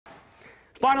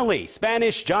Finally,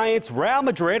 Spanish giants Real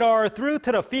Madrid are through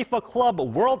to the FIFA Club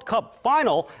World Cup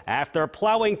final after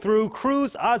plowing through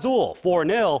Cruz Azul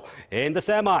 4-0 in the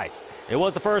semis. It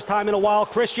was the first time in a while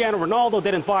Cristiano Ronaldo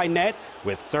didn't find net,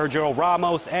 with Sergio,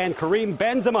 Ramos and Karim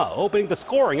Benzema opening the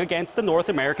scoring against the North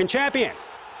American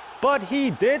champions. But he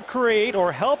did create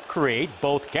or help create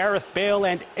both Gareth Bale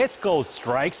and Isco's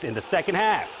strikes in the second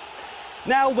half.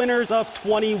 Now winners of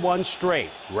 21 straight,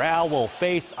 Real will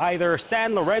face either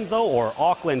San Lorenzo or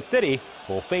Auckland City,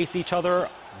 who will face each other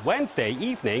Wednesday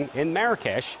evening in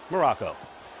Marrakesh, Morocco.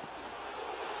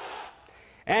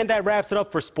 And that wraps it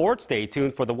up for sports. Stay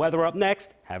tuned for the weather up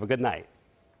next. Have a good night.